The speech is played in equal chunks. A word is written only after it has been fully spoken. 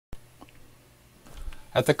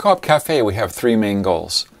At the Co-op Cafe, we have three main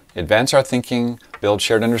goals: advance our thinking, build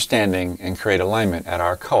shared understanding, and create alignment at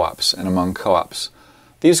our co-ops and among co-ops.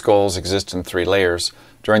 These goals exist in three layers: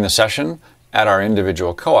 during the session, at our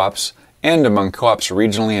individual co-ops, and among co-ops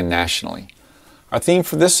regionally and nationally. Our theme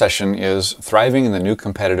for this session is Thriving in the New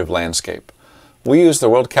Competitive Landscape. We use the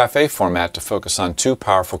World Cafe format to focus on two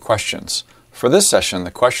powerful questions. For this session,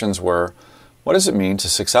 the questions were, what does it mean to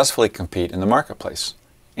successfully compete in the marketplace?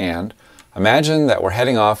 And imagine that we're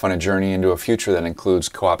heading off on a journey into a future that includes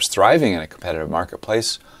co-ops thriving in a competitive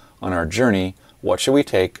marketplace. On our journey, what should we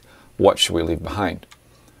take? What should we leave behind?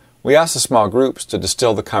 We asked the small groups to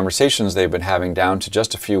distill the conversations they've been having down to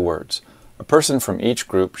just a few words. A person from each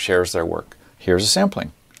group shares their work. Here's a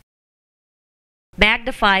sampling.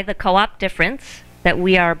 Magnify the co-op difference, that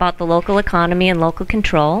we are about the local economy and local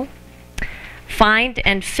control. Find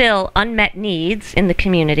and fill unmet needs in the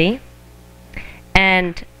community.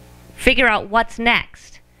 And figure out what's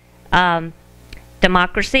next.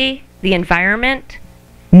 Democracy, the environment.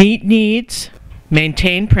 Meet needs,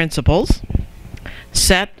 maintain principles,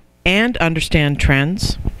 set and understand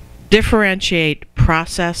trends, differentiate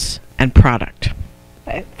process and product.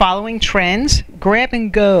 Following trends, grab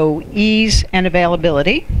and go ease and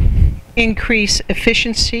availability, increase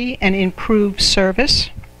efficiency and improve service,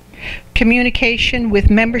 communication with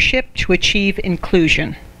membership to achieve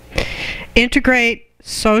inclusion. Integrate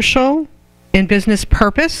social and business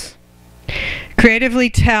purpose, creatively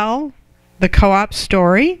tell the co-op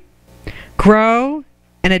story, grow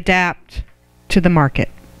and adapt to the market.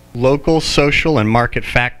 Local, social, and market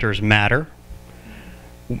factors matter.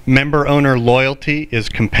 Member-owner loyalty is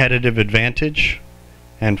competitive advantage.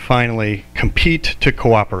 And finally, compete to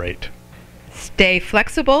cooperate. Stay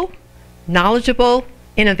flexible, knowledgeable,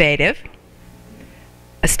 innovative.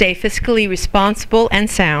 Stay fiscally responsible and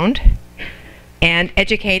sound. And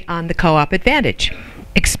educate on the co-op advantage.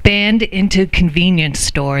 Expand into convenience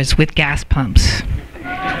stores with gas pumps.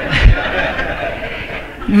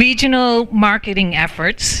 Regional marketing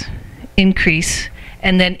efforts increase,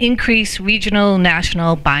 and then increase regional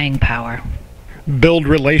national buying power. Build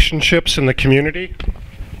relationships in the community.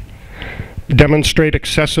 Demonstrate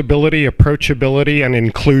accessibility, approachability, and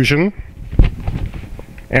inclusion.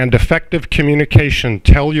 And effective communication.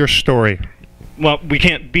 Tell your story. Well, we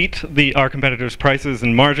can't beat our competitors' prices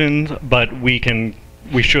and margins, but we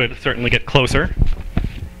should certainly get closer.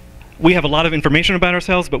 We have a lot of information about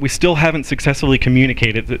ourselves, but we still haven't successfully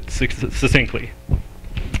communicated it succinctly.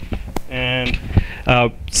 And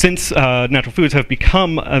since natural foods have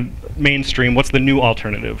become mainstream, what's the new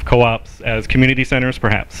alternative? Co-ops as community centers,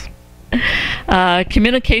 perhaps?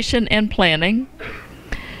 Communication and planning.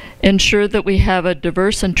 Ensure that we have a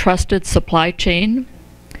diverse and trusted supply chain,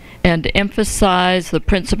 and emphasize the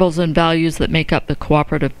principles and values that make up the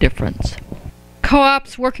cooperative difference.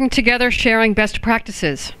 Co-ops working together, sharing best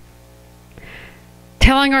practices.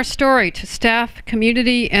 Telling our story to staff,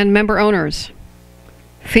 community, and member owners.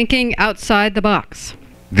 Thinking outside the box.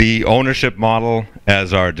 The ownership model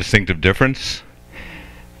as our distinctive difference.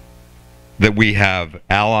 That we have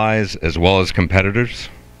allies as well as competitors.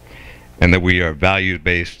 And that we are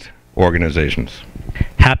values-based organizations.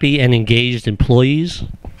 Happy and engaged employees.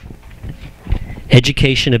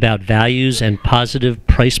 Education about values and positive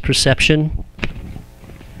price perception.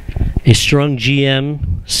 A strong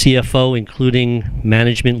GM, CFO, including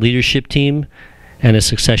management leadership team, and a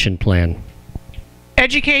succession plan.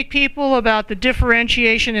 Educate people about the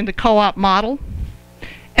differentiation in the co-op model.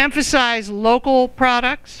 Emphasize local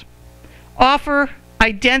products. Offer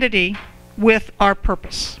identity with our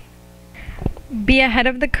purpose. Be ahead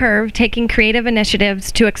of the curve, taking creative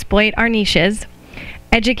initiatives to exploit our niches.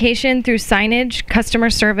 Education through signage, customer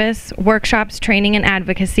service, workshops, training, and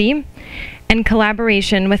advocacy, and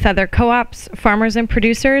collaboration with other co-ops, farmers and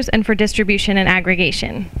producers, and for distribution and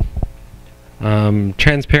aggregation.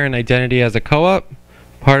 Transparent identity as a co-op,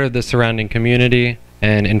 part of the surrounding community,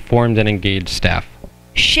 and informed and engaged staff.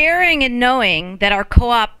 Sharing and knowing that our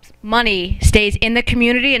co-op money stays in the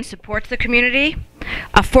community and supports the community.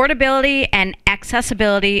 Affordability and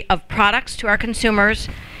accessibility of products to our consumers,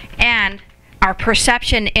 and our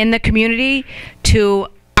perception in the community to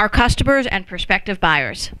our customers and prospective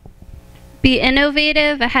buyers. Be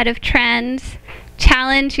innovative, ahead of trends,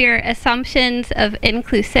 challenge your assumptions of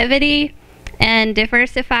inclusivity, and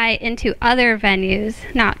diversify into other venues,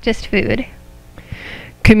 not just food.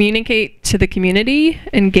 Communicate to the community,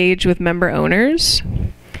 engage with member owners,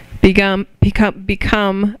 become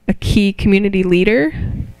a key community leader,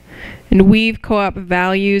 and weave co-op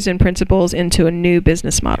values and principles into a new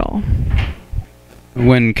business model.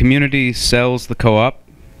 When community sells the co-op,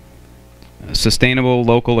 sustainable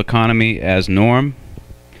local economy as norm,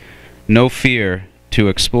 no fear to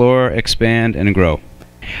explore, expand, and grow.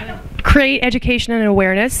 Create education and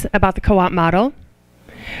awareness about the co-op model.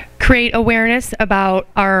 Create awareness about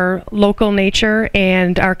our local nature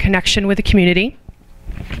and our connection with the community.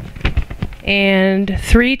 And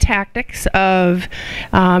 3 tactics of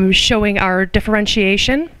showing our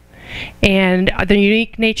differentiation and the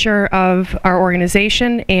unique nature of our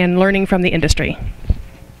organization and learning from the industry.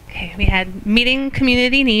 Okay, we had meeting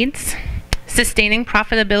community needs, sustaining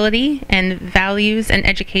profitability, and values and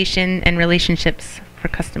education and relationships for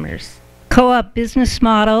customers. Co-op business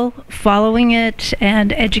model, following it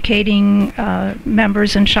and educating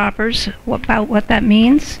members and shoppers about what that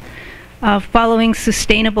means. Following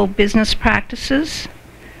sustainable business practices,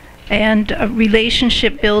 and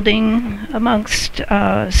relationship building amongst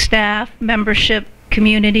staff, membership,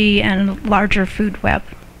 community, and larger food web.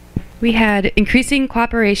 We had increasing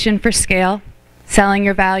cooperation for scale, selling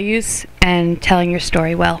your values, and telling your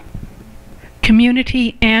story well.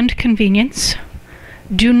 Community and convenience.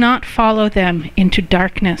 Do not follow them into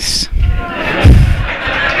darkness.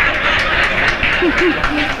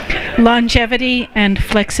 Longevity and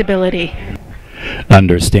flexibility.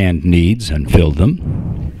 Understand needs and fill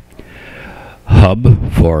them.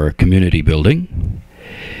 Hub for community building.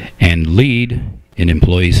 And lead in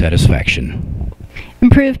employee satisfaction.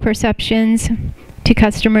 Improve perceptions to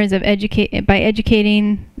customers by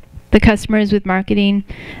educating the customers with marketing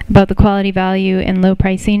about the quality, value, and low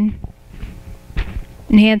pricing.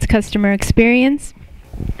 Enhance customer experience.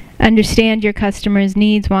 Understand your customers'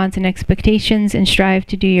 needs, wants, and expectations, and strive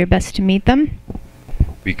to do your best to meet them.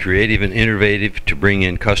 Be creative and innovative to bring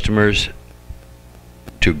in customers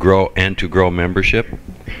to grow membership.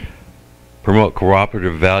 Promote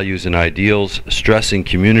cooperative values and ideals, stressing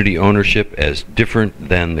community ownership as different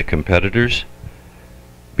than the competitors.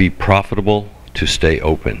 Be profitable to stay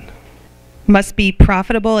open. Must be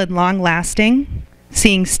profitable and long-lasting,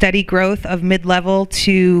 seeing steady growth of mid-level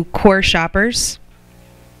to core shoppers.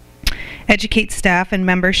 Educate staff and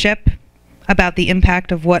membership about the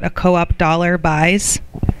impact of what a co-op dollar buys.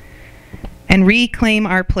 And reclaim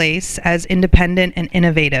our place as independent and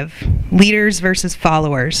innovative, leaders versus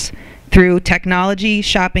followers, through technology,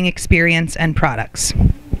 shopping experience, and products.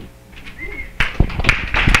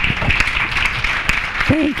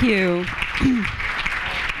 Thank you.